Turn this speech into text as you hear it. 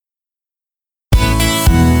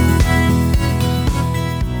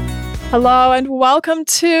Hello and welcome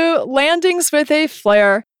to Landings with a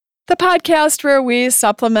Flair, the podcast where we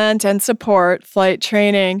supplement and support flight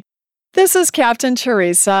training. This is Captain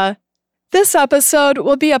Teresa. This episode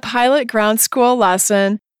will be a pilot ground school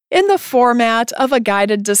lesson in the format of a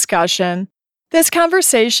guided discussion. This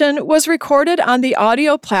conversation was recorded on the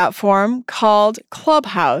audio platform called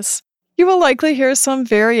Clubhouse. You will likely hear some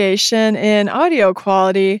variation in audio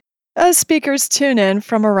quality as speakers tune in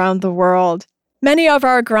from around the world. Many of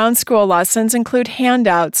our ground school lessons include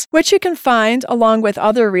handouts, which you can find along with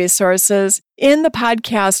other resources in the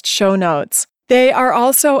podcast show notes. They are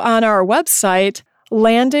also on our website,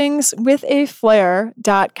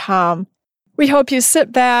 landingswithaflair.com. We hope you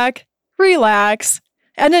sit back, relax,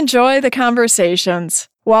 and enjoy the conversations.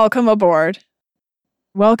 Welcome aboard.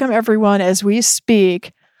 Welcome, everyone, as we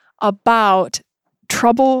speak about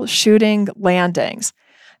troubleshooting landings.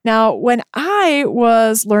 Now, when I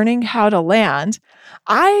was learning how to land,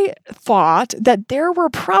 I thought that there were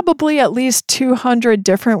probably at least 200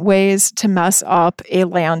 different ways to mess up a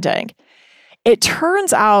landing. It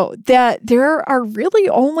turns out that there are really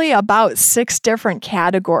only about 6 different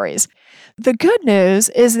categories. The good news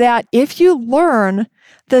is that if you learn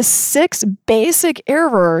the 6 basic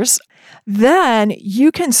errors, then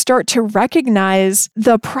you can start to recognize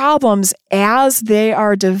the problems as they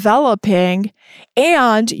are developing,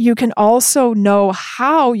 and you can also know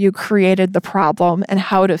how you created the problem and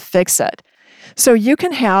how to fix it. So you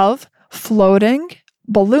can have floating,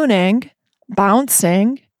 ballooning,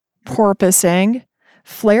 bouncing, porpoising,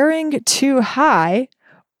 flaring too high,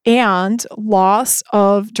 and loss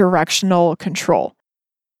of directional control.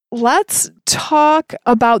 Let's talk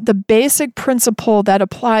about the basic principle that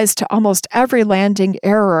applies to almost every landing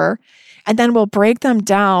error, and then we'll break them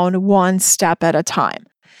down one step at a time.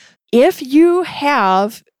 If you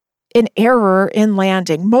have an error in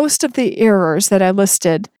landing, most of the errors that I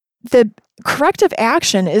listed, the corrective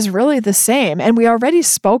action is really the same, and we already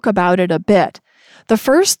spoke about it a bit. The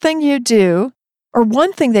first thing you do, or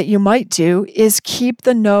one thing that you might do, is keep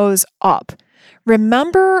the nose up.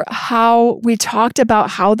 Remember how we talked about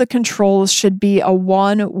how the controls should be a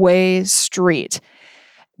one-way street.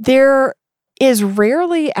 There is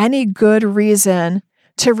rarely any good reason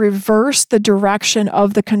to reverse the direction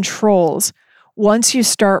of the controls once you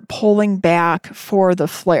start pulling back for the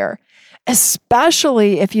flare,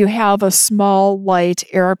 especially if you have a small, light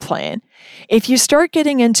airplane. If you start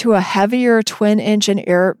getting into a heavier twin-engine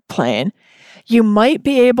airplane, you might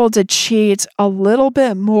be able to cheat a little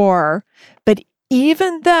bit more, but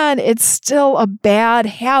even then, it's still a bad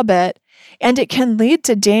habit, and it can lead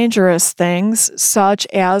to dangerous things such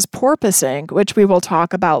as porpoising, which we will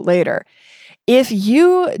talk about later. If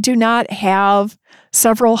you do not have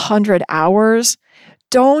several hundred hours,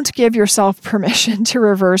 don't give yourself permission to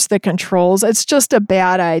reverse the controls. It's just a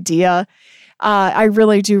bad idea. I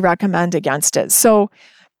really do recommend against it. So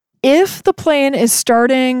if the plane is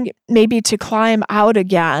starting maybe to climb out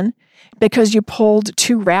again, because you pulled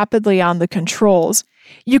too rapidly on the controls,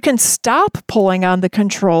 you can stop pulling on the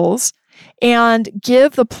controls and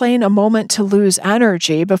give the plane a moment to lose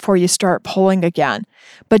energy before you start pulling again.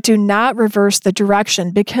 But do not reverse the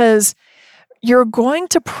direction, because you're going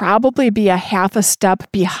to probably be a half a step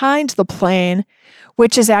behind the plane,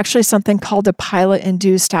 which is actually something called a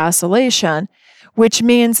pilot-induced oscillation, which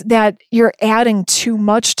means that you're adding too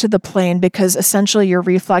much to the plane because essentially your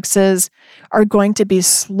reflexes are going to be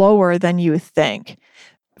slower than you think.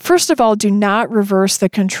 First of all, do not reverse the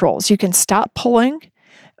controls. You can stop pulling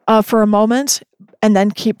for a moment and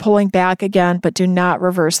then keep pulling back again, but do not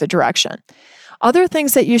reverse the direction. Other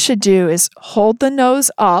things that you should do is hold the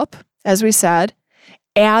nose up, as we said,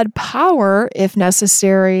 add power if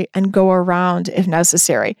necessary, and go around if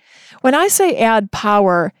necessary. When I say add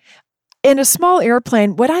power, in a small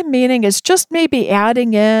airplane, what I'm meaning is just maybe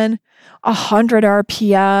adding in 100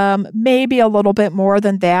 RPM, maybe a little bit more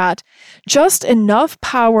than that, just enough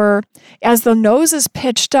power as the nose is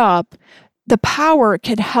pitched up. The power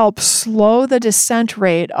can help slow the descent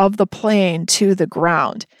rate of the plane to the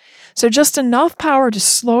ground. So just enough power to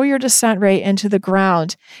slow your descent rate into the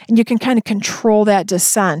ground, and you can kind of control that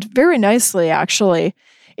descent very nicely, actually,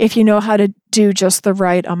 if you know how to do just the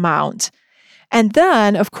right amount. And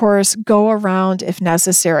then, of course, go around if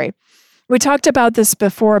necessary. We talked about this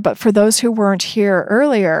before, but for those who weren't here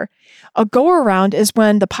earlier, a go-around is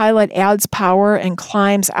when the pilot adds power and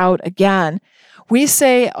climbs out again. We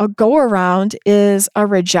say a go-around is a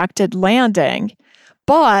rejected landing,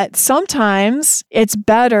 but sometimes it's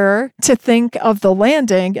better to think of the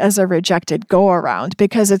landing as a rejected go-around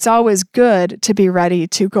because it's always good to be ready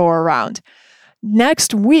to go around.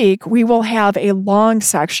 Next week, we will have a long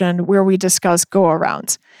section where we discuss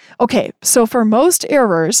go-arounds. Okay, so for most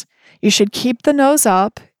errors, you should keep the nose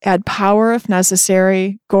up, add power if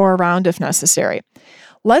necessary, go around if necessary.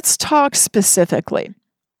 Let's talk specifically.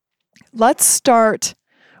 Let's start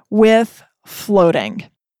with floating.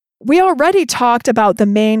 We already talked about the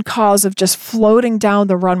main cause of just floating down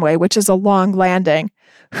the runway, which is a long landing.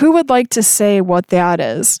 Who would like to say what that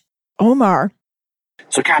is? Omar.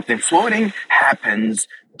 So, Captain, floating happens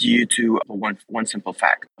due to one simple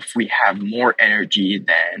fact. If we have more energy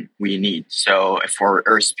than we need, so if our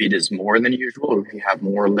airspeed is more than usual, or if we have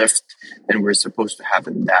more lift than we're supposed to have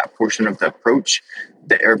in that portion of the approach,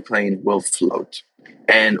 the airplane will float.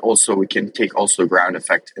 And also, we can take also ground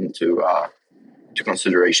effect into to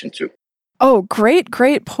consideration too. Oh, great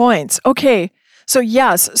points. Okay, so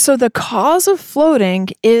yes, so the cause of floating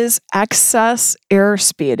is excess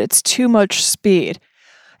airspeed. It's too much speed.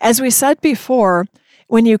 As we said before,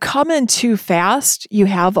 when you come in too fast, you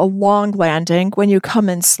have a long landing. When you come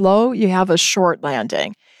in slow, you have a short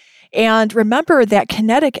landing. And remember that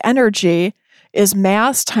kinetic energy is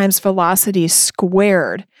mass times velocity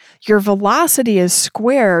squared. Your velocity is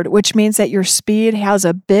squared, which means that your speed has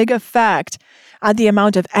a big effect on the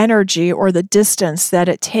amount of energy or the distance that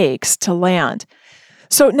it takes to land.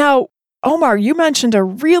 So now, Omar, you mentioned a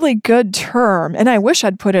really good term, and I wish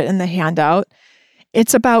I'd put it in the handout.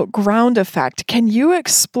 It's about ground effect. Can you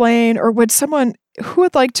explain, or who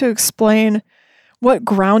would like to explain what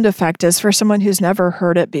ground effect is for someone who's never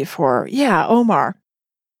heard it before? Yeah, Omar.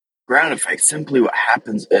 Ground effect, simply what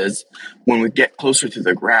happens is when we get closer to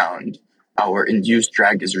the ground, our induced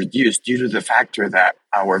drag is reduced due to the factor that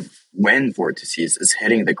our wind vortices is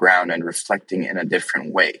hitting the ground and reflecting in a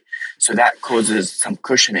different way. So that causes some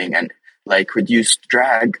cushioning, and like reduced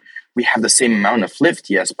drag, we have the same amount of lift,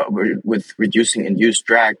 yes, but with reducing induced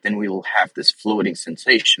drag, then we will have this floating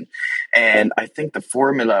sensation. And I think the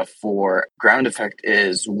formula for ground effect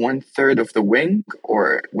is 1/3 of the wing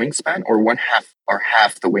or wingspan, or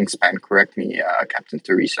half the wingspan, correct me, Captain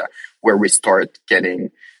Teresa, where we start getting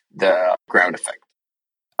the ground effect.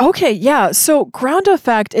 Okay, yeah. So ground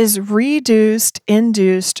effect is reduced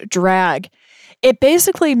induced drag. It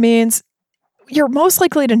basically means you're most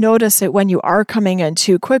likely to notice it when you are coming in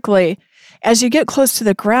too quickly. As you get close to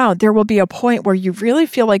the ground, there will be a point where you really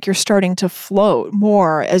feel like you're starting to float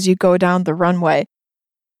more as you go down the runway.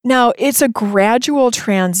 Now, it's a gradual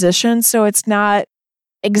transition, so it's not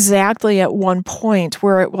exactly at one point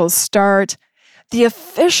where it will start. The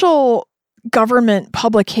official government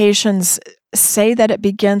publications say that it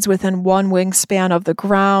begins within one wingspan of the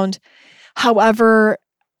ground. However,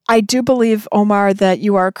 I do believe, Omar, that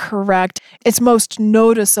you are correct. It's most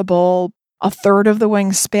noticeable 1/3 of the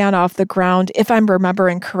wingspan off the ground, if I'm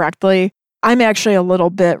remembering correctly. I'm actually a little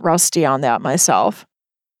bit rusty on that myself.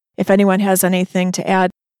 If anyone has anything to add.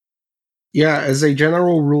 Yeah, as a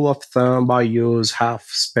general rule of thumb, I use half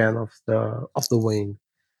span of the wing.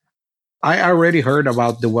 I already heard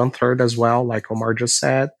about the 1/3 as well, like Omar just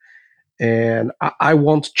said, and I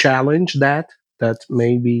won't challenge that. That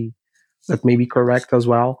may be correct as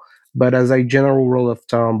well. But as a general rule of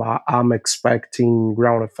thumb, I'm expecting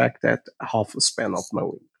ground effect at half a span of my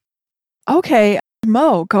wing. Okay,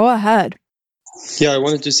 Mo, go ahead. Yeah, I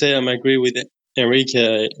wanted to say I agree with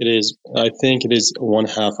Enrique. I think it is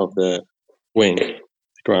 1/2 of the wing. The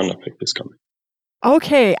ground effect is coming.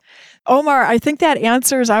 Okay, Omar, I think that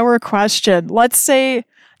answers our question. Let's say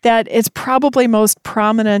that it's probably most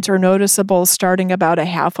prominent or noticeable starting about a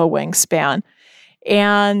half a wingspan.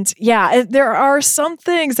 And yeah, there are some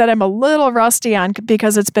things that I'm a little rusty on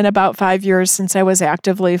because it's been about 5 years since I was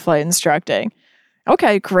actively flight instructing.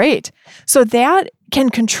 Okay, great. So that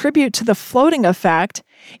can contribute to the floating effect,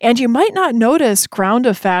 and you might not notice ground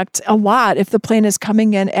effect a lot if the plane is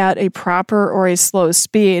coming in at a proper or a slow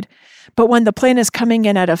speed. But when the plane is coming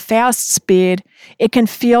in at a fast speed, it can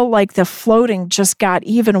feel like the floating just got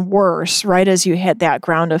even worse right as you hit that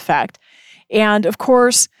ground effect. And of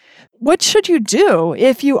course, what should you do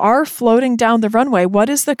if you are floating down the runway? What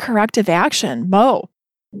is the corrective action? Mo?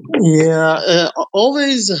 Yeah,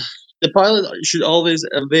 always the pilot should always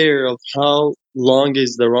aware of how long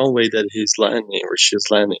is the runway that he's landing or she's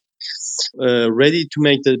landing. Ready to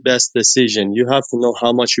make the best decision. You have to know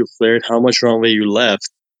how much you flared, how much runway you left.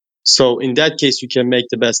 So in that case, you can make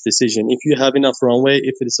the best decision. If you have enough runway,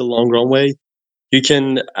 if it's a long runway, you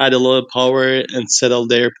can add a lot of power and settle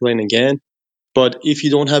the airplane again. But if you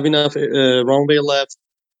don't have enough runway left,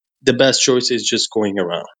 the best choice is just going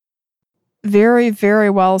around. Very, very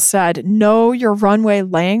well said. Know your runway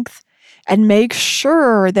length and make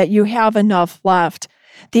sure that you have enough left.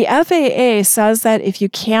 The FAA says that if you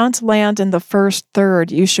can't land in the first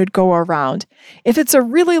third, you should go around. If it's a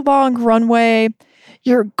really long runway,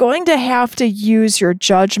 you're going to have to use your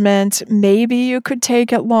judgment. Maybe you could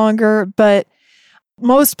take it longer, but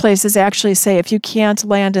most places actually say if you can't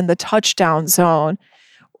land in the touchdown zone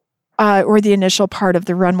or the initial part of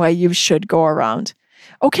the runway, you should go around.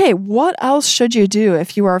 Okay, what else should you do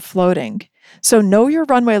if you are floating? So know your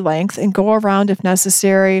runway length and go around if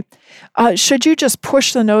necessary. Should you just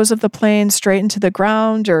push the nose of the plane straight into the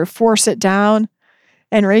ground or force it down?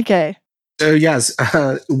 Enrique. So yes,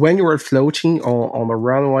 when you are floating on a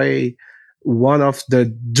runway, one of the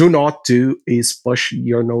do not do is push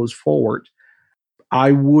your nose forward.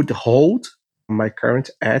 I would hold my current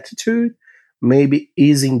attitude, maybe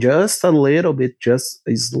easing just a little bit, just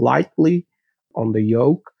slightly on the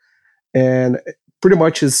yoke, and pretty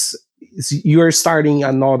much is you're starting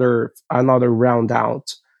another round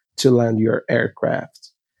out to land your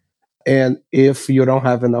aircraft. And if you don't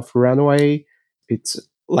have enough runway, it's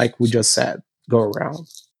like we just said, go around.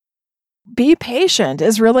 Be patient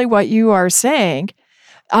is really what you are saying.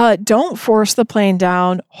 Don't force the plane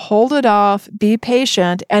down, hold it off, be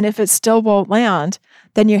patient, and if it still won't land,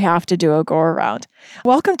 then you have to do a go around.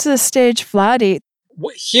 Welcome to the stage, Vladdy.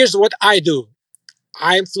 Here's what I do.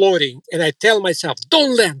 I'm floating and I tell myself,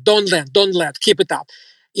 don't land, don't land, don't land, keep it up.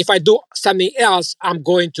 If I do something else, I'm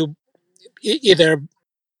going to either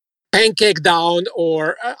pancake down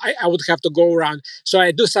or I would have to go around. So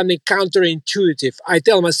I do something counterintuitive. I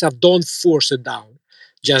tell myself, don't force it down.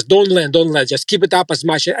 Just don't land, don't land. Just keep it up as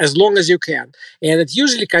long as you can. And it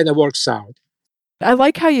usually kind of works out. I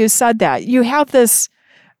like how you said that. You have this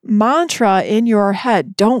mantra in your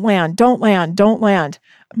head, don't land, don't land, don't land.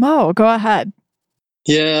 Mo, go ahead.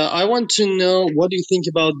 Yeah, I want to know what do you think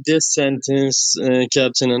about this sentence,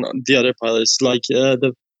 Captain, and the other pilots. Like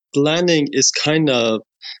the landing is kind of,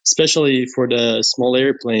 especially for the small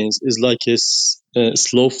airplanes, is like a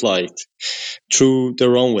slow flight through the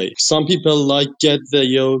runway. Some people like get the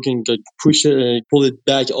yoke and push it, pull it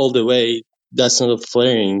back all the way. That's not a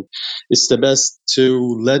flaring. It's the best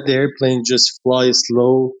to let the airplane just fly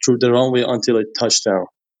slow through the runway until it touches down.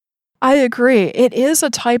 I agree. It is a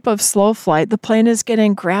type of slow flight. The plane is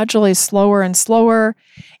getting gradually slower and slower,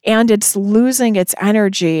 and it's losing its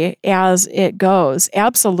energy as it goes.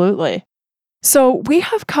 Absolutely. So we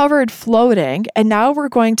have covered floating, and now we're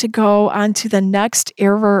going to go on to the next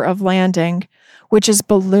era of landing, which is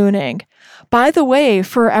ballooning. By the way,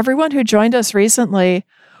 for everyone who joined us recently,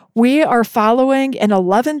 we are following an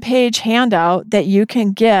 11-page handout that you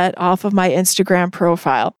can get off of my Instagram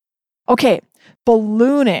profile. Okay,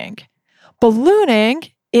 ballooning. Ballooning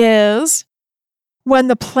is when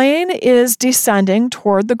the plane is descending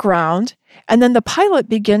toward the ground and then the pilot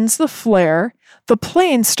begins the flare, the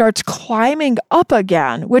plane starts climbing up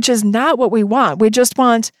again, which is not what we want. We just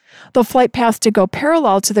want the flight path to go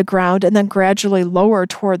parallel to the ground and then gradually lower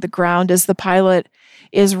toward the ground as the pilot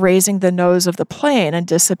is raising the nose of the plane and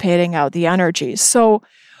dissipating out the energy. So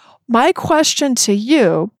my question to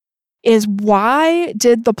you is, why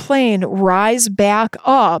did the plane rise back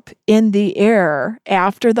up in the air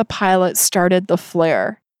after the pilot started the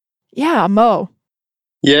flare? Yeah, Mo.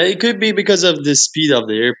 Yeah, it could be because of the speed of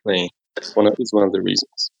the airplane. Is one of the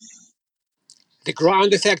reasons. The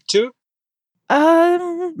ground effect too?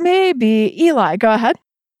 Maybe. Eli, go ahead.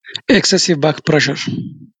 Excessive back pressure.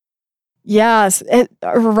 Yes,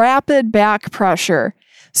 rapid back pressure.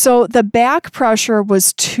 So the back pressure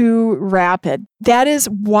was too rapid. That is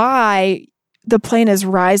why the plane is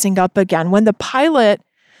rising up again. When the pilot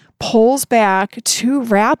pulls back too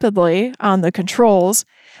rapidly on the controls,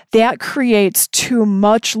 that creates too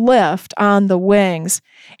much lift on the wings.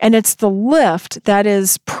 And it's the lift that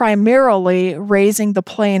is primarily raising the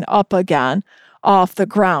plane up again off the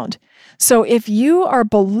ground. So if you are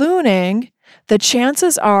ballooning, the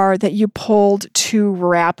chances are that you pulled too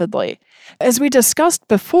rapidly. As we discussed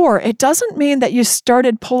before, it doesn't mean that you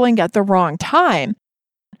started pulling at the wrong time.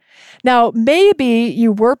 Now, maybe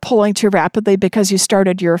you were pulling too rapidly because you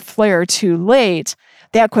started your flare too late.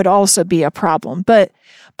 That could also be a problem. But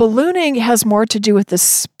ballooning has more to do with the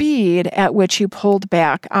speed at which you pulled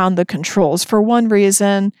back on the controls for one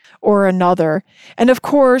reason or another. And of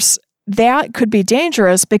course, that could be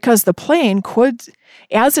dangerous because the plane could,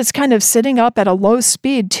 as it's kind of sitting up at a low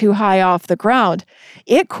speed too high off the ground,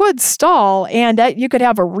 it could stall and you could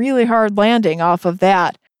have a really hard landing off of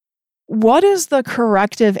that. What is the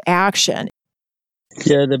corrective action?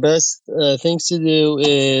 Yeah, the best things to do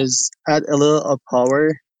is add a little of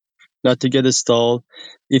power, not to get a stall.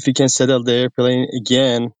 If you can settle the airplane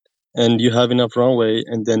again and you have enough runway,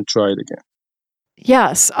 and then try it again.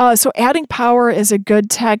 Yes. So adding power is a good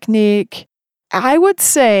technique. I would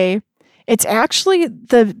say it's actually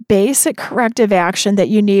the basic corrective action that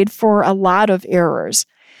you need for a lot of errors.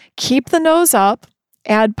 Keep the nose up,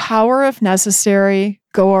 add power if necessary,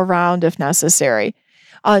 go around if necessary.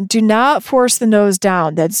 Do not force the nose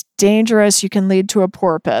down. That's dangerous. You can lead to a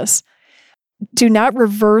porpoise. Do not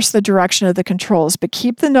reverse the direction of the controls, but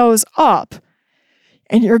keep the nose up.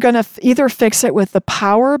 And you're going to either fix it with the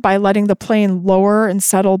power by letting the plane lower and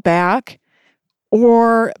settle back,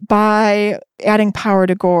 or by adding power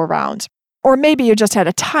to go around. Or maybe you just had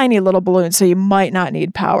a tiny little balloon, so you might not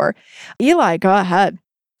need power. Eli, go ahead.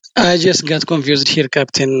 I just got confused here,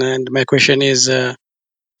 Captain. And my question is,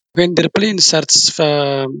 when the plane starts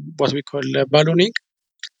what we call ballooning,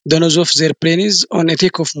 the nose of their plane is on a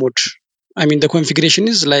takeoff mode. I mean, the configuration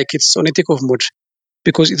is like it's on a takeoff mode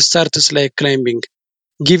because it starts like climbing.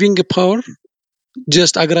 Giving a power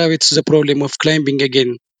just aggravates the problem of climbing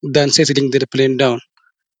again than settling the plane down.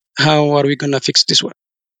 How are we going to fix this one?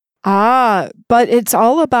 But it's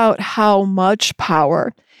all about how much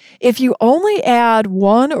power. If you only add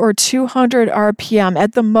 1 or 200 RPM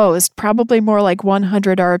at the most, probably more like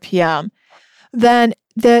 100 RPM, then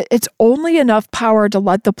it's only enough power to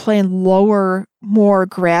let the plane lower more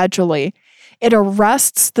gradually. It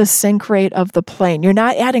arrests the sink rate of the plane. You're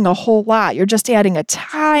not adding a whole lot. You're just adding a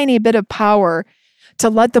tiny bit of power to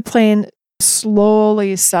let the plane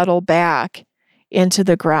slowly settle back into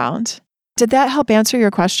the ground. Did that help answer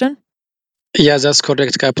your question? Yeah, that's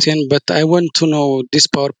correct, Captain. But I want to know this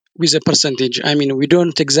power with a percentage. I mean, we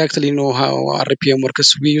don't exactly know how RPM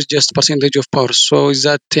works. We use just percentage of power. So is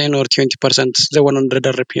that 10 or 20%, the 100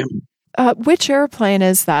 RPM? Which airplane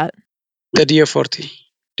is that? The DA-40,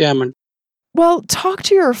 Diamond. Well, talk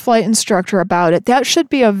to your flight instructor about it. That should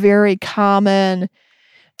be a very common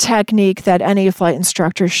technique that any flight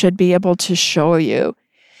instructor should be able to show you.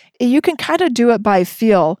 You can kind of do it by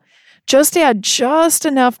feel. Just add just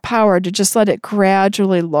enough power to just let it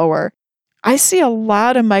gradually lower. I see a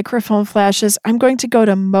lot of microphone flashes. I'm going to go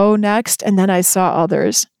to Mo next, and then I saw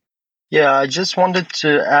others. Yeah, I just wanted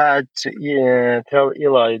to tell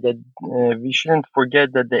Eli that we shouldn't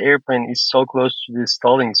forget that the airplane is so close to the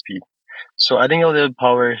stalling speed. So adding a little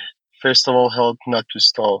power, first of all, help not to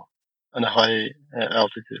stall on a high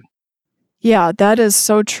altitude. Yeah, that is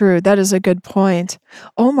so true. That is a good point.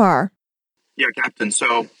 Omar. Yeah, Captain.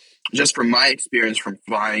 So, just from my experience from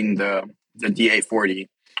flying the DA-40,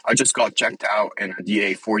 I just got checked out in a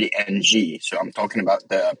DA-40NG. So I'm talking about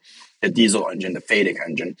the diesel engine, the FADEC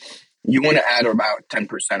engine. You want to add about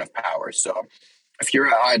 10% of power. So if you're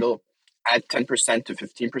at idle, add 10% to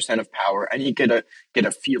 15% of power, and you get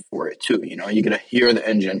a feel for it too. You know, you get to hear the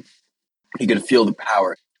engine, you get to feel the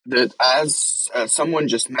power. As someone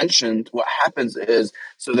just mentioned, what happens is,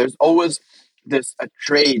 so there's always this a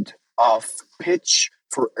trade of pitch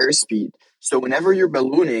for airspeed. So whenever you're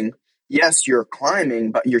ballooning, yes, you're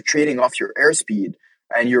climbing, but you're trading off your airspeed,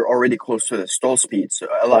 and you're already close to the stall speed. So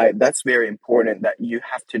that's very important, that you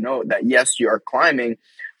have to know that yes, you are climbing,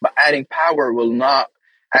 but adding power will not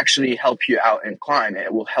actually help you out and climb.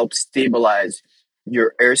 It will help stabilize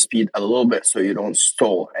your airspeed a little bit so you don't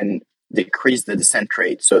stall and decrease the descent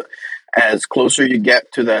rate. So as closer you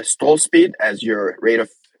get to the stall speed, as your rate of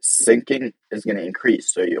sinking is going to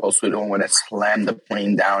increase. So you also don't want to slam the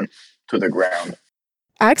plane down to the ground.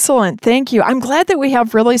 Excellent. Thank you. I'm glad that we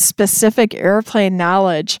have really specific airplane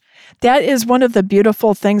knowledge. That is one of the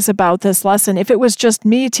beautiful things about this lesson. If it was just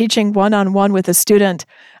me teaching one-on-one with a student,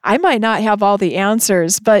 I might not have all the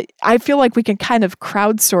answers, but I feel like we can kind of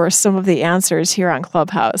crowdsource some of the answers here on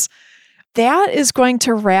Clubhouse. That is going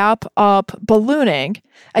to wrap up ballooning.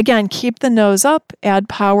 Again, keep the nose up, add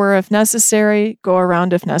power if necessary, go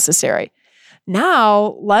around if necessary.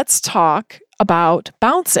 Now, let's talk about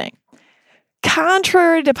bouncing.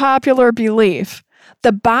 Contrary to popular belief,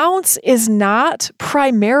 the bounce is not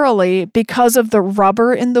primarily because of the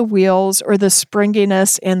rubber in the wheels or the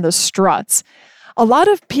springiness in the struts. A lot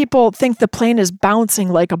of people think the plane is bouncing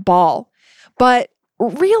like a ball, but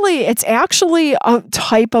really it's actually a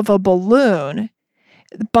type of a balloon.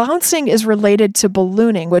 Bouncing is related to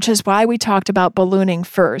ballooning, which is why we talked about ballooning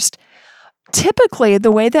first. Typically,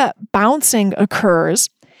 the way that bouncing occurs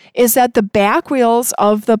is that the back wheels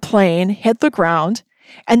of the plane hit the ground,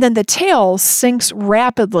 and then the tail sinks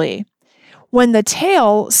rapidly. When the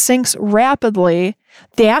tail sinks rapidly,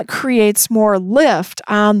 that creates more lift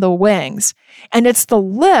on the wings. And it's the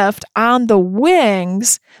lift on the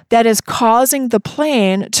wings that is causing the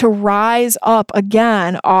plane to rise up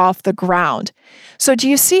again off the ground. So do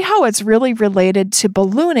you see how it's really related to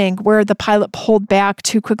ballooning, where the pilot pulled back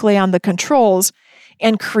too quickly on the controls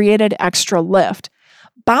and created extra lift.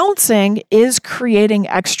 Bouncing is creating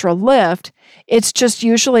extra lift. It's just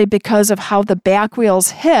usually because of how the back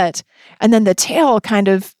wheels hit, and then the tail kind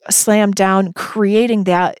of slammed down, creating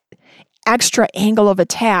that extra angle of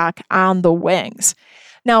attack on the wings.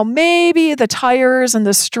 Now, maybe the tires and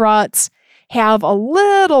the struts have a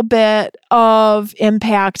little bit of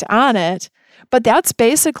impact on it, but that's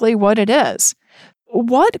basically what it is.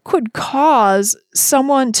 What could cause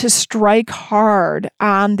someone to strike hard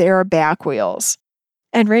on their back wheels?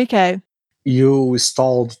 Enrique. You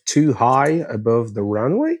stalled too high above the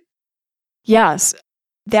runway? Yes,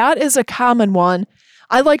 that is a common one.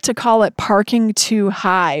 I like to call it parking too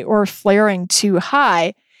high or flaring too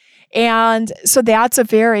high. And so that's a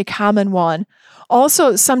very common one.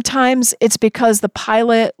 Also, sometimes it's because the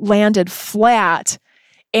pilot landed flat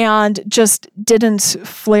and just didn't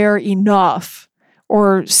flare enough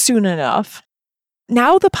or soon enough.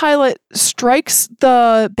 Now the pilot strikes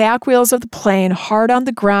the back wheels of the plane hard on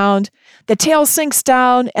the ground, the tail sinks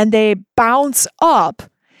down, and they bounce up.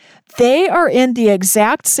 They are in the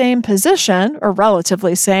exact same position, or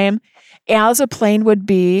relatively same, as a plane would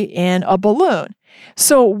be in a balloon.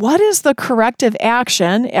 So what is the corrective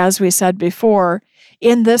action, as we said before,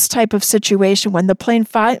 in this type of situation when the plane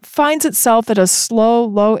finds itself at a slow,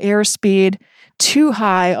 low airspeed too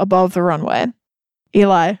high above the runway?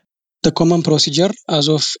 Eli. The common procedure as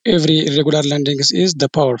of every irregular landings is the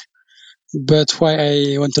power. But why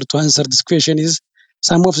I wanted to answer this question is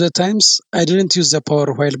some of the times I didn't use the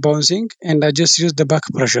power while bouncing and I just used the back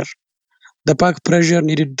pressure. The back pressure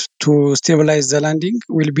needed to stabilize the landing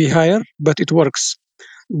will be higher, but it works.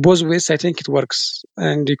 Both ways, I think it works.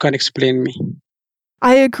 And you can explain me.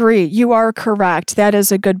 I agree. You are correct. That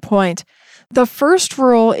is a good point. The first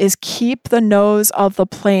rule is keep the nose of the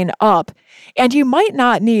plane up. And you might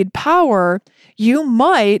not need power. You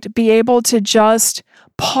might be able to just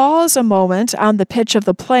pause a moment on the pitch of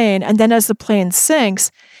the plane, and then as the plane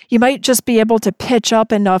sinks, you might just be able to pitch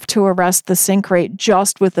up enough to arrest the sink rate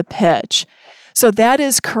just with the pitch. So that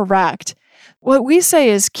is correct. What we say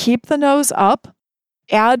is keep the nose up,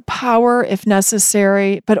 add power if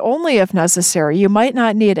necessary, but only if necessary. You might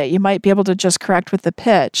not need it. You might be able to just correct with the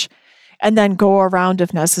pitch and then go around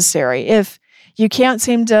if necessary. If you can't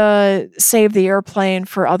seem to save the airplane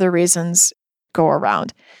for other reasons, go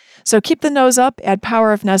around. So keep the nose up, add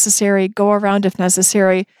power if necessary, go around if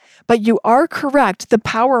necessary. But you are correct. The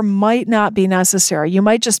power might not be necessary. You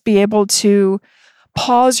might just be able to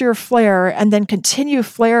pause your flare and then continue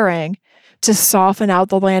flaring to soften out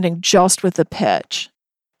the landing just with the pitch.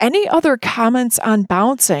 Any other comments on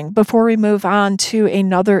bouncing before we move on to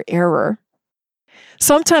another error?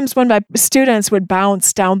 Sometimes when my students would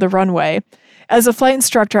bounce down the runway, as a flight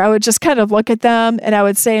instructor, I would just kind of look at them and I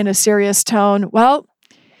would say in a serious tone, well,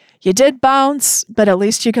 you did bounce, but at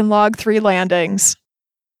least you can log 3 landings.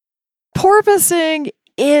 Porpoising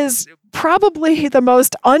is probably the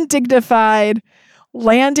most undignified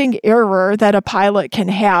landing error that a pilot can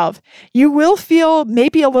have. You will feel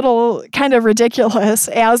maybe a little kind of ridiculous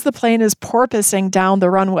as the plane is porpoising down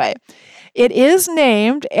the runway. It is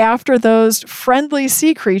named after those friendly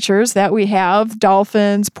sea creatures that we have,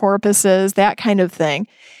 dolphins, porpoises, that kind of thing.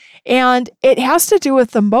 And it has to do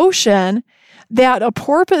with the motion that a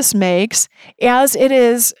porpoise makes as it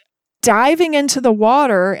is diving into the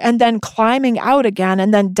water and then climbing out again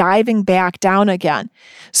and then diving back down again.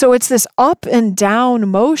 So it's this up and down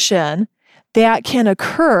motion that can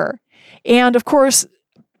occur. And of course,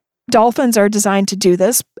 dolphins are designed to do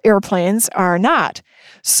this. Airplanes are not.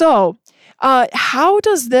 So how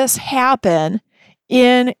does this happen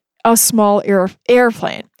in a small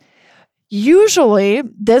airplane? Usually,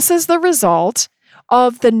 this is the result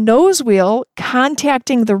of the nose wheel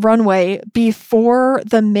contacting the runway before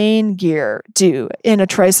the main gear do in a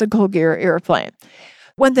tricycle gear airplane.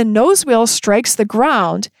 When the nose wheel strikes the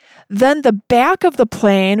ground, then the back of the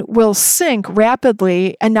plane will sink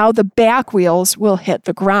rapidly, and now the back wheels will hit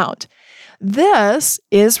the ground. This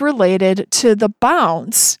is related to the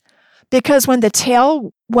bounce because when the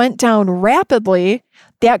tail went down rapidly,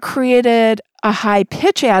 that created a high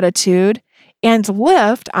pitch attitude and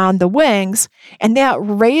lift on the wings, and that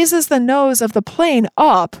raises the nose of the plane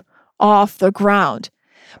up off the ground.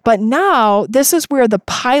 But now, this is where the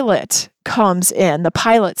pilot comes in, the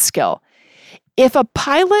pilot skill. If a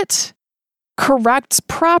pilot corrects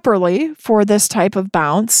properly for this type of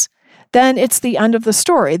bounce, then it's the end of the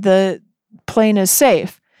story. The plane is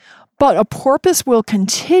safe. But a porpoise will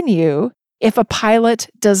continue if a pilot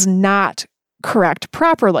does not correct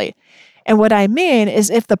properly. And what I mean is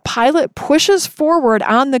if the pilot pushes forward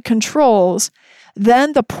on the controls,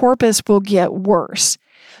 then the porpoise will get worse.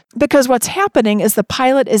 because what's happening is the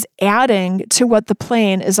pilot is adding to what the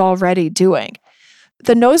plane is already doing.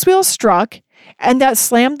 The nose wheel struck, and that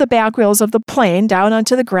slammed the back wheels of the plane down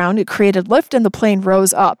onto the ground. It created lift, and the plane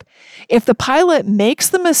rose up. If the pilot makes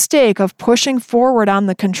the mistake of pushing forward on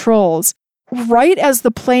the controls, right as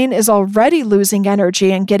the plane is already losing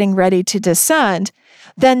energy and getting ready to descend,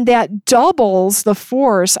 then that doubles the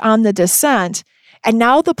force on the descent. And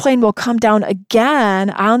now the plane will come down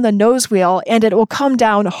again on the nose wheel, and it will come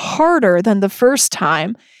down harder than the first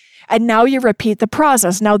time. And now you repeat the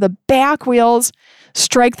process. Now the back wheels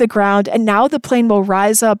strike the ground, and now the plane will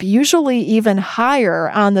rise up, usually even higher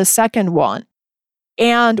on the second one.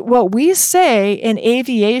 And what we say in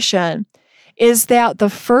aviation is that the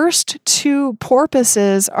first two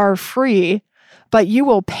porpoises are free, but you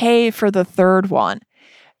will pay for the third one.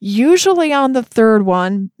 Usually on the third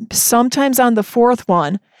one, sometimes on the fourth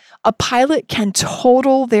one, a pilot can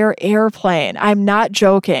total their airplane. I'm not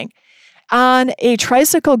joking. On a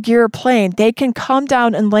tricycle gear plane, they can come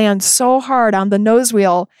down and land so hard on the nose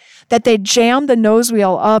wheel that they jam the nose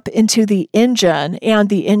wheel up into the engine and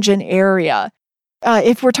the engine area.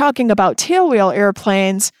 If we're talking about tailwheel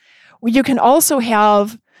airplanes, you can also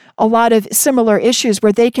have a lot of similar issues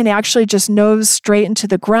where they can actually just nose straight into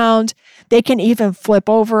the ground. They can even flip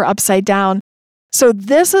over upside down. So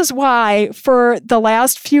this is why for the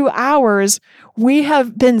last few hours, we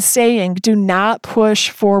have been saying do not push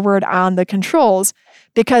forward on the controls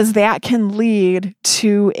because that can lead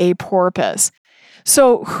to a porpoise.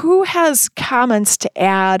 So who has comments to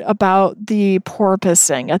add about the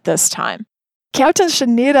porpoising at this time? Captain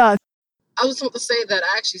Shanita. I was supposed to say that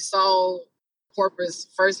I actually saw porpoise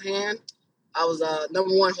firsthand. I was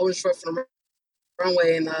number one holding short from the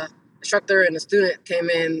runway, and the instructor and the student came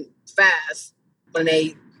in fast. When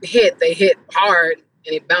they hit hard,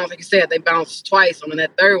 and it bounced, like you said, they bounced twice. On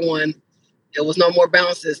that third one, it was no more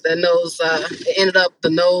bounces. That nose, it ended up, the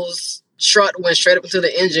nose strut went straight up into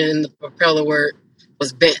the engine, and the propeller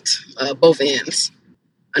was bent, both ends.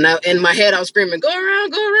 And in my head, I was screaming, go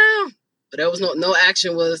around. But there was no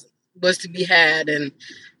action was to be had, and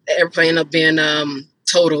the airplane ended up being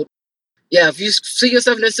totaled. Yeah, if you see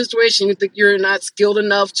yourself in that situation, you think you're not skilled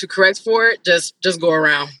enough to correct for it, just go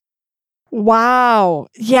around. Wow.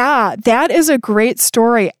 Yeah, that is a great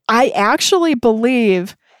story. I actually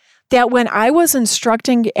believe that when I was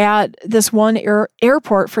instructing at this one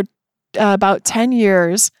airport for about 10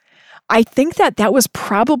 years, I think that was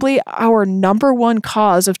probably our number one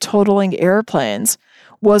cause of totaling airplanes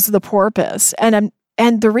was the porpoise. And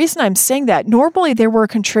the reason I'm saying that, normally there were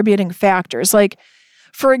contributing factors. Like,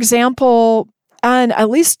 for example, on at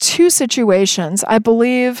least two situations, I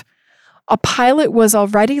believe a pilot was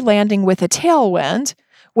already landing with a tailwind,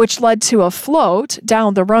 which led to a float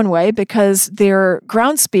down the runway because their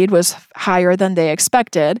ground speed was higher than they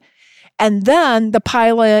expected. And then the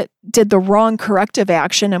pilot did the wrong corrective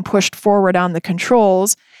action and pushed forward on the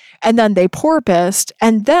controls, and then they porpoised,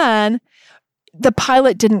 and then the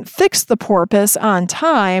pilot didn't fix the porpoise on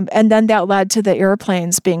time, and then that led to the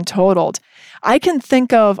airplanes being totaled. I can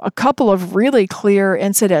think of a couple of really clear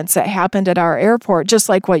incidents that happened at our airport, just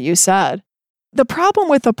like what you said. The problem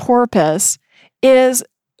with the porpoise is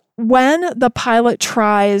when the pilot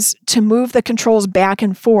tries to move the controls back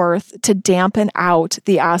and forth to dampen out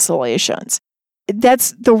the oscillations.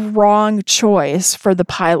 That's the wrong choice for the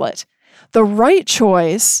pilot. The right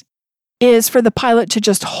choice is for the pilot to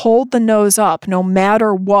just hold the nose up no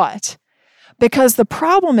matter what. Because the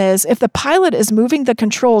problem is, if the pilot is moving the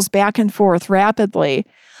controls back and forth rapidly,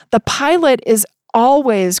 the pilot is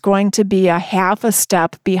always going to be a half a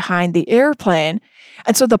step behind the airplane.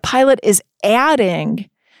 And so the pilot is adding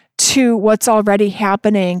to what's already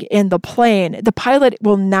happening in the plane. The pilot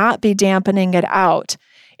will not be dampening it out.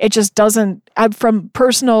 It just doesn't, from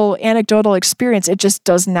personal anecdotal experience, it just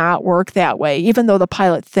does not work that way, even though the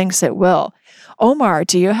pilot thinks it will. Omar,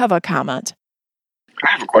 do you have a comment? I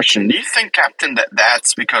have a question. Do you think, Captain, that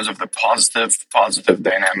that's because of the positive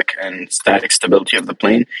dynamic and static stability of the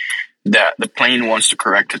plane? That the plane wants to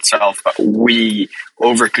correct itself, but we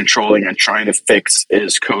over-controlling and trying to fix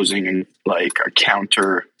is causing like a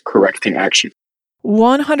counter-correcting action?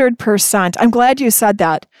 100%. I'm glad you said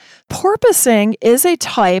that. Porpoising is a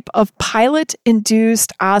type of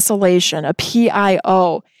pilot-induced oscillation, a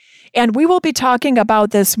PIO. And we will be talking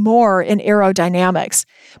about this more in aerodynamics.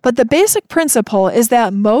 But the basic principle is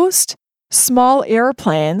that most small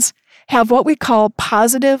airplanes have what we call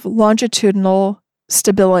positive longitudinal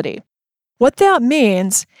stability. What that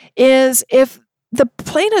means is if the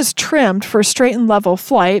plane is trimmed for straight and level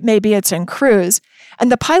flight, maybe it's in cruise, and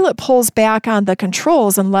the pilot pulls back on the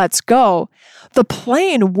controls and lets go, the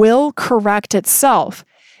plane will correct itself.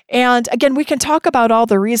 And again, we can talk about all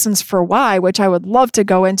the reasons for why, which I would love to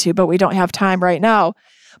go into, but we don't have time right now.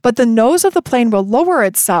 But the nose of the plane will lower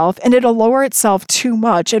itself, and it'll lower itself too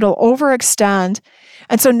much. It'll overextend.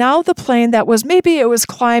 And so now the plane that was, maybe it was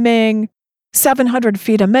climbing 700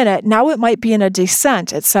 feet a minute, now it might be in a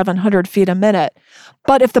descent at 700 feet a minute.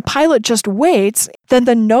 But if the pilot just waits, then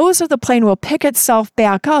the nose of the plane will pick itself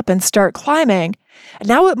back up and start climbing. And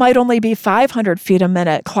now it might only be 500 feet a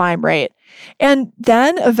minute climb rate. And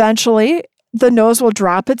then eventually the nose will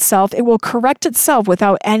drop itself. It will correct itself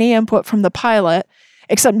without any input from the pilot,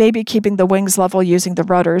 except maybe keeping the wings level using the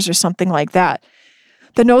rudders or something like that.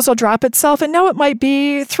 The nose will drop itself, and now it might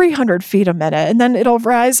be 300 feet a minute, and then it'll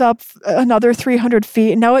rise up another 300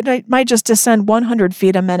 feet, and now it might just descend 100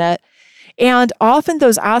 feet a minute. And often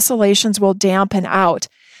those oscillations will dampen out.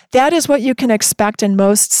 That is what you can expect in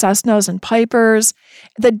most Cessnas and Pipers.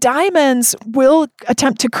 The Diamonds will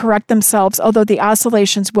attempt to correct themselves, although the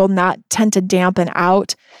oscillations will not tend to dampen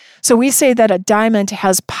out. So we say that a Diamond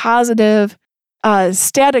has positive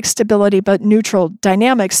static stability, but neutral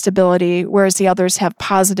dynamic stability, whereas the others have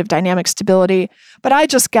positive dynamic stability. But I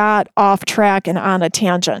just got off track and on a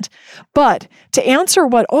tangent. But to answer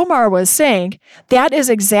what Omar was saying, that is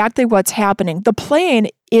exactly what's happening. The plane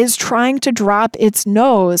is trying to drop its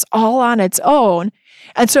nose all on its own.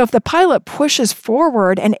 And so if the pilot pushes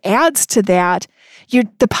forward and adds to that,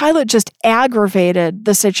 the pilot just aggravated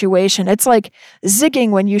the situation. It's like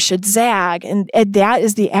zigging when you should zag, and that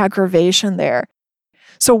is the aggravation there.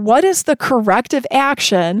 So what is the corrective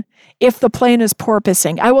action if the plane is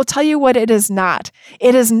porpoising? I will tell you what it is not.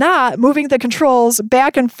 It is not moving the controls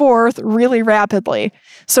back and forth really rapidly.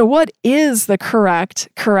 So what is the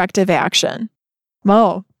corrective action?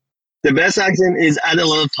 Mo? The best action is add a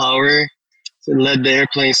little power to let the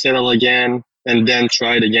airplane settle again, and then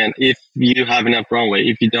try it again. If you have enough runway,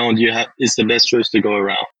 if you don't, it's the best choice to go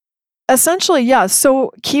around. Essentially, yes.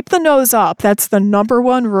 So keep the nose up. That's the number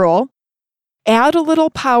one rule. Add a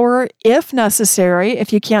little power if necessary,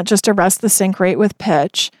 if you can't just arrest the sink rate with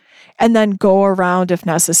pitch, and then go around if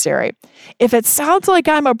necessary. If it sounds like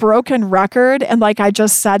I'm a broken record, and like I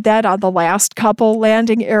just said that on the last couple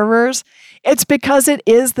landing errors, it's because it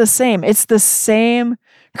is the same. It's the same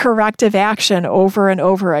corrective action over and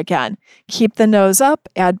over again. Keep the nose up,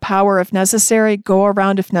 add power if necessary, go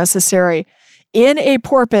around if necessary. In a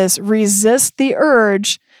porpoise, resist the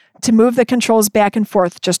urge to move the controls back and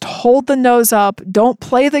forth. Just hold the nose up. Don't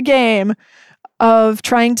play the game of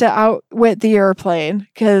trying to outwit the airplane,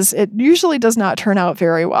 because it usually does not turn out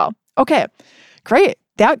very well. Okay, great.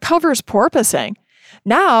 That covers porpoising.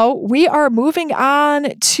 Now we are moving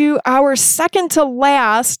on to our second to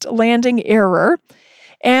last landing error,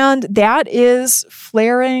 and that is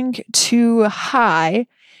flaring too high.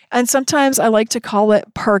 And sometimes I like to call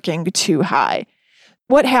it parking too high.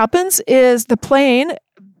 What happens is the plane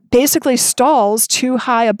basically stalls too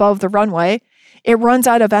high above the runway. It runs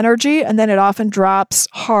out of energy, and then it often drops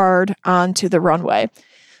hard onto the runway.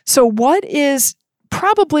 So what is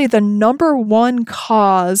probably the number one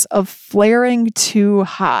cause of flaring too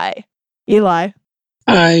high? Eli?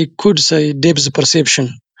 I could say depth perception,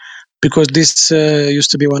 because this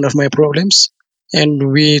used to be one of my problems.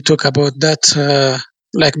 And we talk about that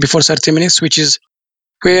like before 30 minutes, which is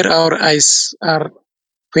where our eyes are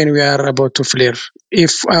when we are about to flare.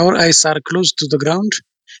 If our eyes are close to the ground,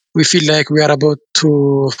 we feel like we are about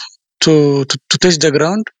to touch the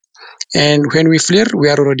ground. And when we flare, we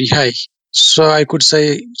are already high. So I could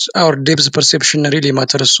say our depth perception really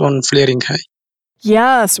matters on flaring high.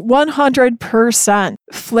 Yes, 100%.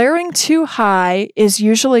 Flaring too high is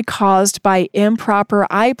usually caused by improper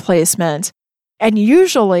eye placement, and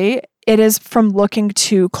usually it is from looking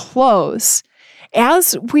too close.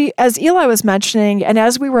 As Eli was mentioning, and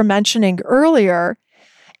as we were mentioning earlier,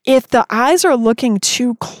 if the eyes are looking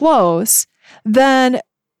too close, then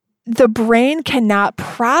the brain cannot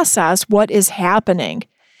process what is happening.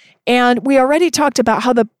 And we already talked about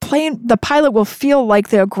how the pilot will feel like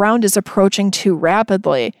the ground is approaching too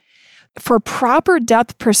rapidly. For proper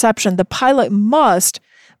depth perception, the pilot must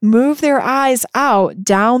move their eyes out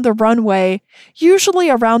down the runway, usually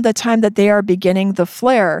around the time that they are beginning the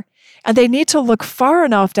flare. And they need to look far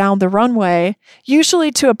enough down the runway,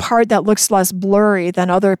 usually to a part that looks less blurry than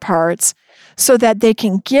other parts, so that they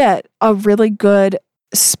can get a really good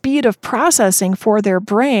speed of processing for their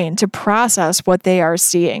brain to process what they are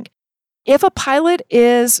seeing. If a pilot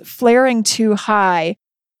is flaring too high,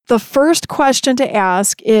 the first question to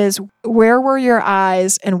ask is, where were your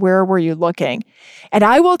eyes and where were you looking? And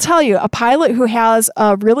I will tell you, a pilot who has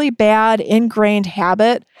a really bad ingrained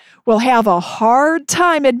habit will have a hard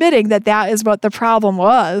time admitting that that is what the problem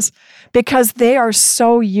was because they are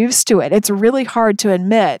so used to it. It's really hard to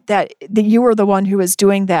admit that you were the one who was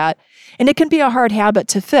doing that. And it can be a hard habit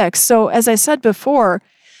to fix. So as I said before,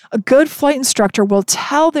 a good flight instructor will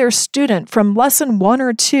tell their student from lesson 1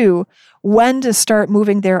 or 2 when to start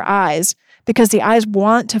moving their eyes because the eyes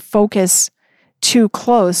want to focus too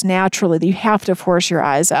close naturally. You have to force your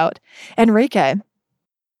eyes out. Enrique.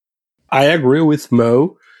 I agree with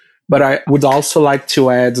Mo, but I would also like to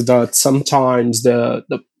add that sometimes the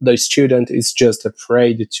student is just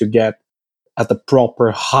afraid to get at the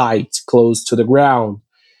proper height close to the ground.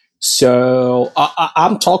 So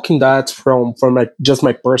I'm talking that from just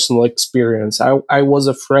my personal experience. I was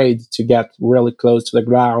afraid to get really close to the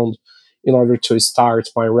ground in order to start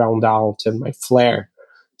my round out and my flare.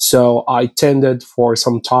 So I tended for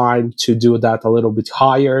some time to do that a little bit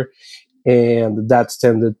higher, and that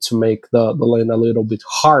tended to make the lane a little bit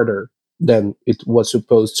harder than it was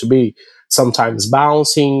supposed to be. Sometimes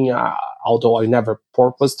bouncing, although I never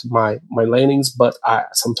purposed my landings, but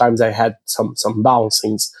sometimes I had some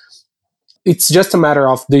bouncings. It's just a matter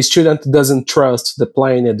of the student doesn't trust the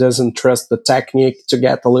plane, it doesn't trust the technique to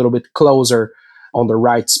get a little bit closer on the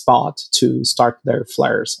right spot to start their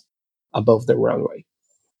flares above the runway.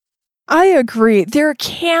 I agree. There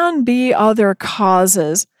can be other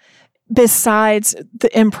causes besides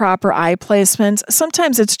the improper eye placements.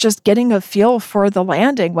 Sometimes it's just getting a feel for the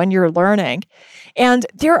landing when you're learning. And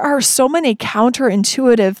there are so many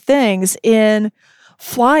counterintuitive things in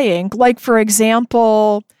flying. Like, for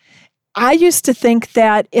example, I used to think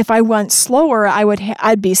that if I went slower,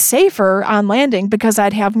 I'd be safer on landing because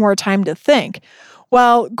I'd have more time to think.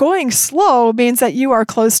 Well, going slow means that you are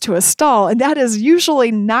close to a stall, and that is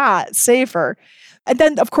usually not safer. And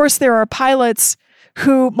then, of course, there are pilots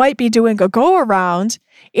who might be doing a go-around,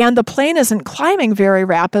 and the plane isn't climbing very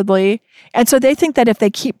rapidly, and so they think that if they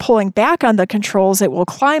keep pulling back on the controls, it will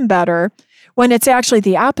climb better, when it's actually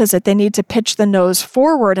the opposite. They need to pitch the nose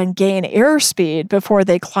forward and gain airspeed before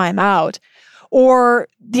they climb out. Or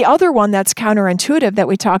the other one that's counterintuitive that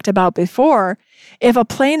we talked about before, if a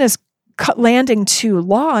plane is landing too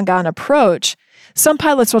long on approach, some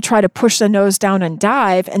pilots will try to push the nose down and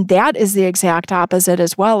dive, and that is the exact opposite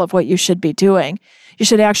as well of what you should be doing. You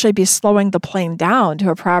should actually be slowing the plane down to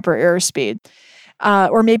a proper airspeed,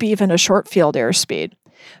 or maybe even a short field airspeed.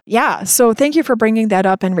 Yeah, so thank you for bringing that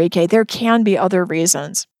up, Enrique. There can be other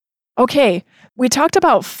reasons. Okay, we talked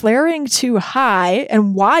about flaring too high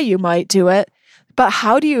and why you might do it, but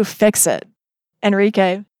how do you fix it?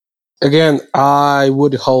 Enrique? Again, I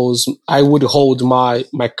would hold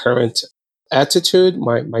my current attitude,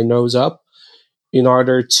 my nose up, in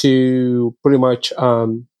order to pretty much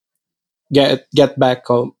get back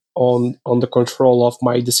on the control of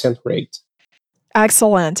my descent rate.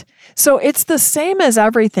 Excellent. So it's the same as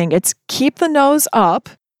everything. It's keep the nose up,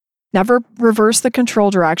 never reverse the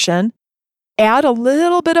control direction, add a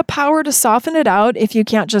little bit of power to soften it out if you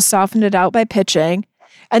can't just soften it out by pitching,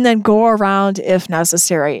 and then go around if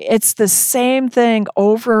necessary. It's the same thing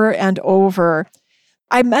over and over.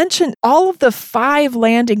 I mentioned all of the 5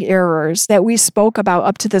 landing errors that we spoke about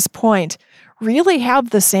up to this point really have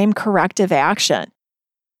the same corrective action.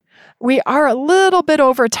 We are a little bit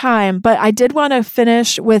over time, but I did want to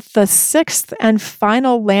finish with the 6th and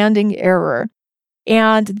final landing error,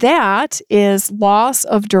 and that is loss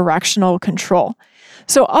of directional control.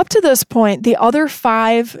 So up to this point, the other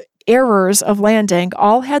 5 errors of landing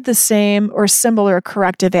all had the same or similar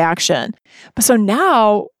corrective action. So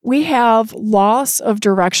now we have loss of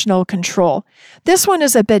directional control. This one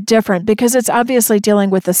is a bit different because it's obviously dealing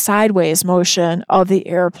with the sideways motion of the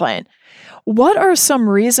airplane. What are some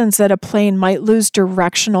reasons that a plane might lose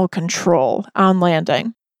directional control on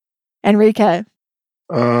landing? Enrique?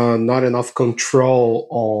 Not enough control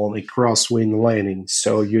on a crosswind landing,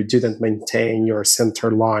 so you didn't maintain your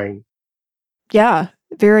center line. Yeah,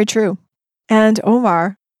 very true. And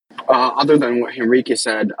Omar? Other than what Henrique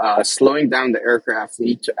said, slowing down the aircraft, we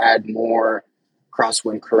need to add more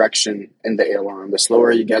crosswind correction in the aileron. The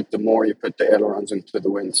slower you get, the more you put the ailerons into the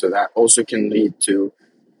wind. So that also can lead to,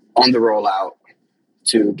 on the rollout,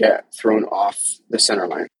 to get thrown off the center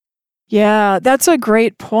line. Yeah, that's a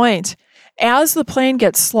great point. As the plane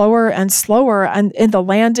gets slower and slower and in the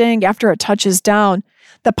landing after it touches down,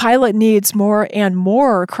 the pilot needs more and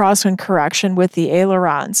more crosswind correction with the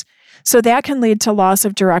ailerons. So that can lead to loss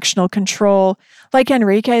of directional control. Like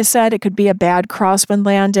Enrique said, it could be a bad crosswind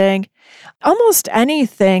landing. Almost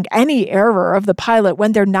anything, any error of the pilot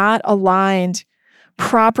when they're not aligned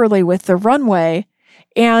properly with the runway,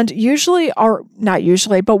 And usually, or not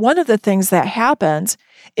usually, but one of the things that happens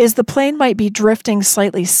is the plane might be drifting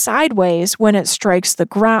slightly sideways when it strikes the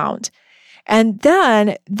ground. And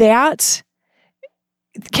then that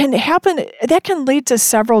can happen, that can lead to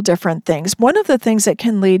several different things. One of the things that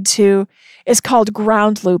can lead to is called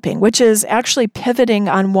ground looping, which is actually pivoting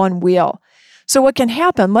on one wheel. So what can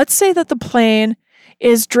happen, let's say that the plane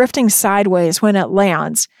is drifting sideways when it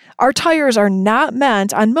lands. Our tires are not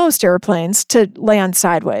meant on most airplanes to land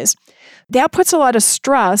sideways. That puts a lot of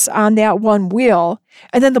stress on that one wheel,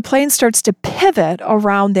 and then the plane starts to pivot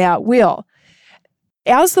around that wheel.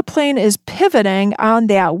 As the plane is pivoting on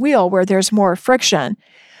that wheel where there's more friction,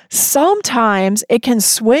 sometimes it can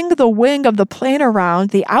swing the wing of the plane around,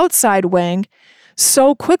 the outside wing,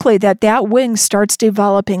 so quickly that that wing starts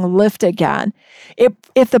developing lift again.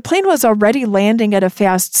 If the plane was already landing at a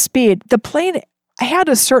fast speed, the plane had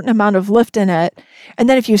a certain amount of lift in it, and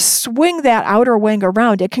then if you swing that outer wing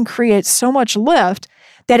around, it can create so much lift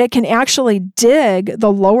that it can actually dig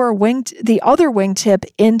the lower wing, the other wingtip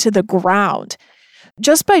into the ground.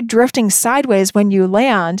 Just by drifting sideways when you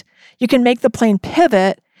land, you can make the plane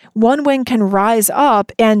pivot. One wing can rise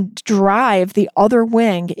up and drive the other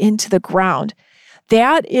wing into the ground.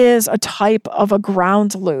 That is a type of a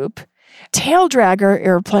ground loop. Tail dragger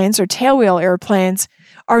airplanes or tailwheel airplanes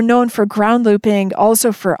are known for ground looping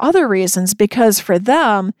also for other reasons, because for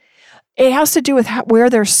them, it has to do with where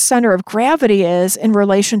their center of gravity is in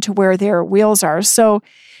relation to where their wheels are. So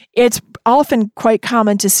it's often quite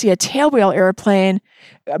common to see a tailwheel airplane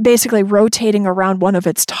basically rotating around one of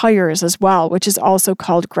its tires as well, which is also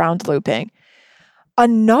called ground looping.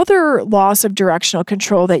 Another loss of directional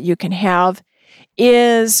control that you can have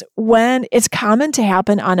is when it's common to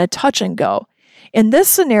happen on a touch and go. In this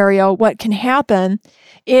scenario, what can happen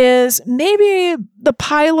is maybe the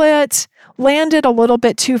pilot landed a little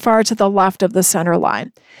bit too far to the left of the center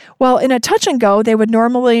line. Well, in a touch and go, they would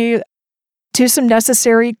normally do some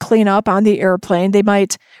necessary cleanup on the airplane. They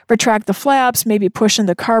might retract the flaps, maybe push in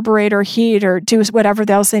the carburetor, heat, or do whatever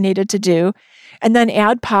else they needed to do, and then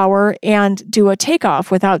add power and do a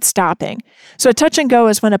takeoff without stopping. So a touch and go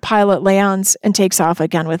is when a pilot lands and takes off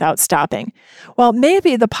again without stopping. Well,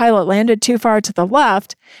 maybe the pilot landed too far to the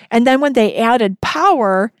left, and then when they added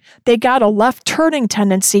power, they got a left turning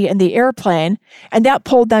tendency in the airplane, and that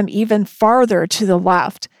pulled them even farther to the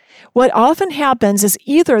left. What often happens is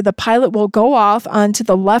either the pilot will go off onto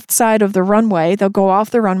the left side of the runway, they'll go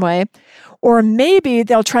off the runway, or maybe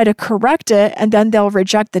they'll try to correct it and then they'll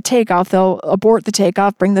reject the takeoff. They'll abort the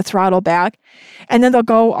takeoff, bring the throttle back, and then they'll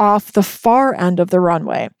go off the far end of the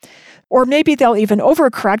runway. Or maybe they'll even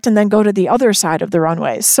overcorrect and then go to the other side of the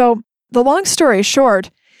runway. So the long story short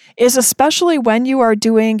is, especially when you are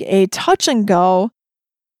doing a touch and go,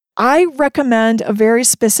 I recommend a very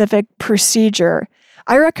specific procedure.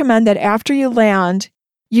 I recommend that after you land,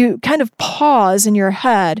 you kind of pause in your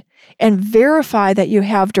head and verify that you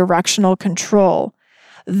have directional control.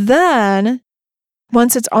 Then,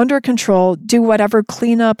 once it's under control, do whatever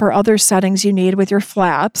cleanup or other settings you need with your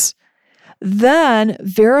flaps. Then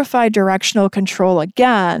verify directional control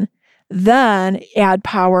again. Then add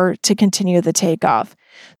power to continue the takeoff.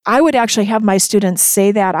 I would actually have my students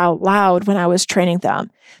say that out loud when I was training them.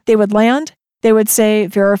 They would land, they would say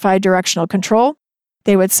verify directional control.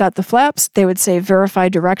 They would set the flaps, they would say verify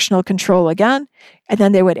directional control again, and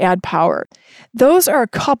then they would add power. Those are a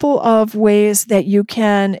couple of ways that you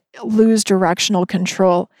can lose directional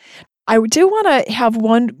control. I do want to have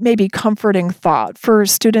one maybe comforting thought for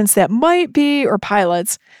students that might be, or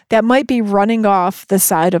pilots, that might be running off the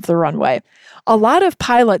side of the runway. A lot of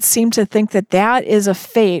pilots seem to think that that is a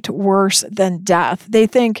fate worse than death. They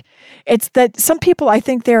think it's that some people, I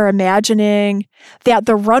think they're imagining that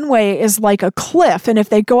the runway is like a cliff, and if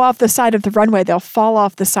they go off the side of the runway, they'll fall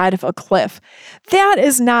off the side of a cliff. That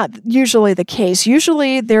is not usually the case.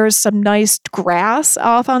 Usually there's some nice grass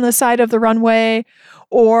off on the side of the runway,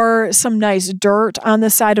 or some nice dirt on the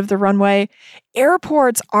side of the runway.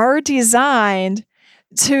 Airports are designed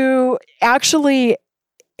to actually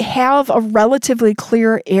have a relatively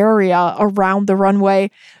clear area around the runway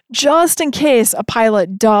just in case a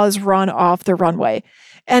pilot does run off the runway.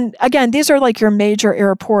 And again, these are like your major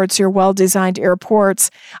airports, your well-designed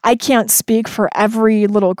airports. I can't speak for every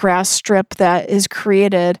little grass strip that is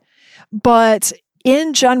created, but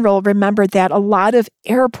in general, remember that a lot of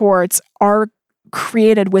airports are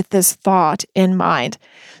created with this thought in mind.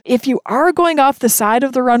 If you are going off the side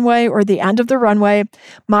of the runway or the end of the runway,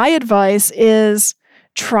 my advice is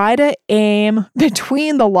try to aim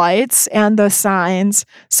between the lights and the signs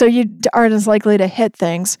so you aren't as likely to hit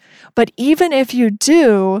things. But even if you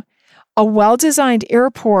do, a well-designed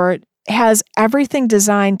airport has everything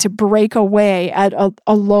designed to break away at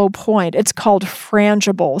a low point. It's called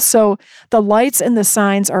frangible. So the lights and the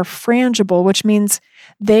signs are frangible, which means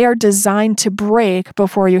they are designed to break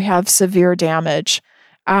before you have severe damage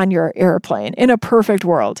on your airplane in a perfect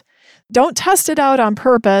world. Don't test it out on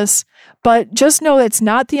purpose, but just know it's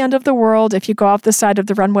not the end of the world if you go off the side of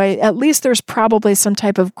the runway. At least there's probably some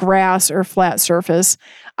type of grass or flat surface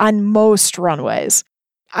on most runways.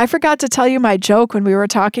 I forgot to tell you my joke when we were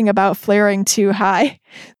talking about flaring too high.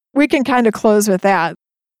 We can kind of close with that.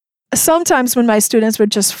 Sometimes when my students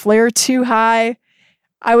would just flare too high,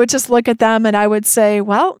 I would just look at them and I would say,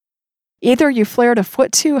 well, either you flared a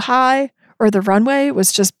foot too high or the runway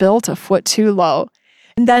was just built a foot too low.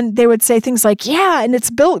 And then they would say things like, yeah, and it's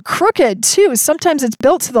built crooked too. Sometimes it's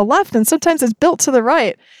built to the left and sometimes it's built to the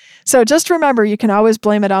right. So just remember, you can always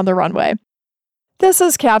blame it on the runway. This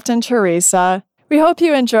is Captain Teresa. We hope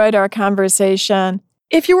you enjoyed our conversation.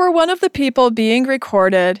 If you were one of the people being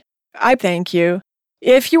recorded, I thank you.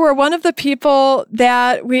 If you were one of the people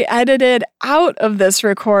that we edited out of this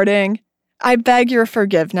recording, I beg your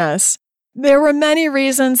forgiveness. There were many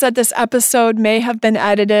reasons that this episode may have been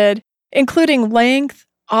edited, including length,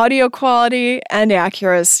 audio quality, and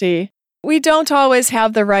accuracy. We don't always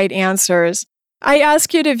have the right answers. I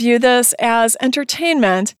ask you to view this as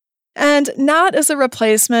entertainment and not as a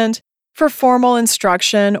replacement for formal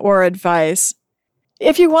instruction or advice.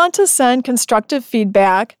 If you want to send constructive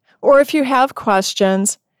feedback or if you have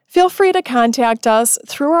questions, feel free to contact us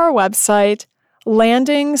through our website,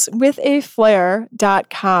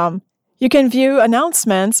 landingswithaflare.com. You can view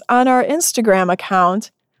announcements on our Instagram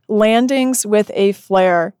account, Landings with a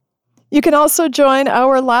Flare. You can also join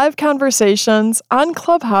our live conversations on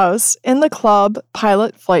Clubhouse in the club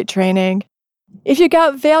Pilot Flight Training. If you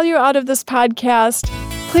got value out of this podcast,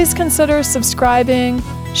 please consider subscribing,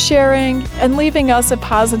 sharing, and leaving us a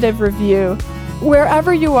positive review.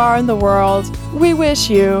 Wherever you are in the world, we wish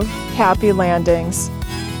you happy landings.